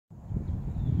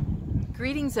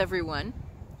Greetings everyone.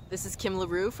 This is Kim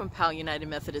LaRue from Powell United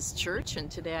Methodist Church, and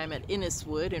today I'm at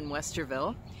Inniswood in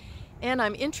Westerville, and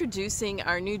I'm introducing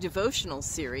our new devotional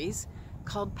series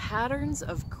called Patterns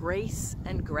of Grace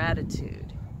and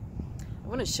Gratitude. I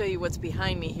want to show you what's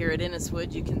behind me here at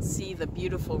Inniswood. You can see the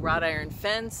beautiful wrought iron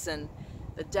fence and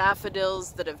the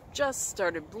daffodils that have just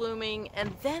started blooming,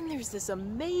 and then there's this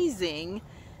amazing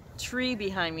tree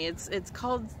behind me. It's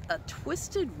called a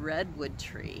twisted redwood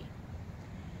tree.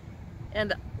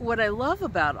 And what I love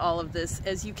about all of this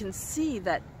is you can see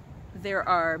that there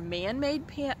are man-made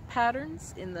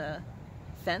patterns in the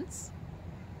fence,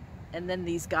 and then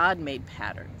these God-made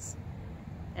patterns.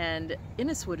 And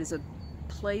Inniswood is a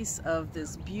place of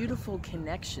this beautiful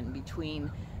connection between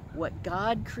what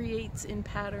God creates in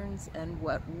patterns and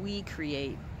what we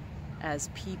create as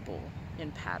people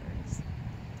in patterns.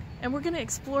 And we're going to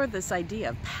explore this idea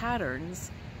of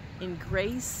patterns in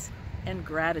grace and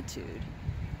gratitude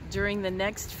during the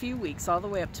next few weeks, all the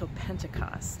way up till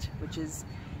Pentecost, which is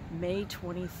May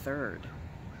 23rd.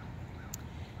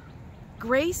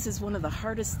 Grace is one of the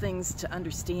hardest things to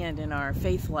understand in our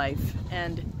faith life,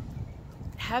 and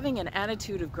having an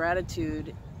attitude of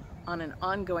gratitude on an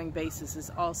ongoing basis is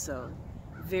also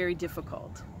very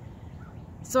difficult.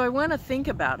 So I want to think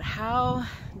about, how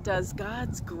does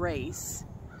God's grace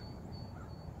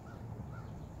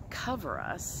cover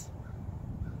us?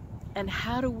 And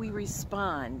how do we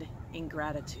respond in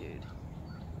gratitude?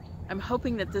 I'm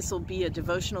hoping that this will be a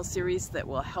devotional series that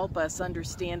will help us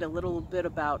understand a little bit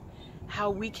about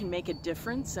how we can make a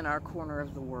difference in our corner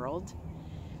of the world.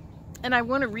 And I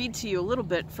want to read to you a little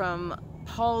bit from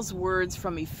Paul's words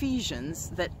from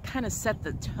Ephesians that kind of set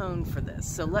the tone for this.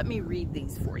 So let me read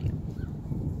these for you.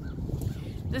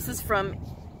 This is from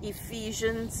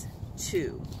Ephesians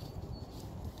 2.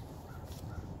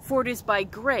 For it is by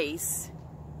grace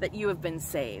that you have been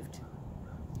saved,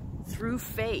 through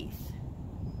faith.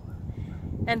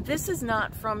 And this is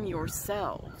not from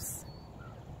yourselves.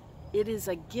 It is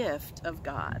a gift of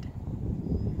God,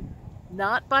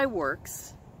 not by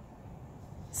works,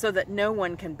 so that no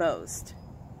one can boast.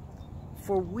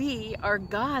 For we are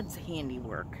God's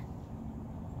handiwork,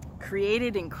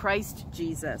 created in Christ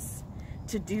Jesus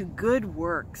to do good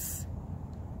works,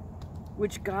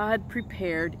 which God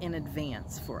prepared in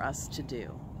advance for us to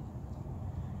do.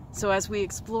 So as we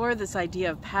explore this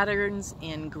idea of patterns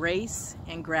in grace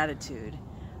and gratitude,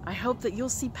 I hope that you'll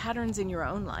see patterns in your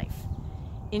own life,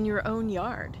 in your own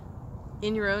yard,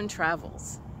 in your own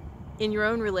travels, in your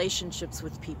own relationships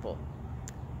with people.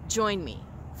 Join me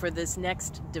for this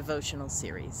next devotional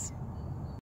series.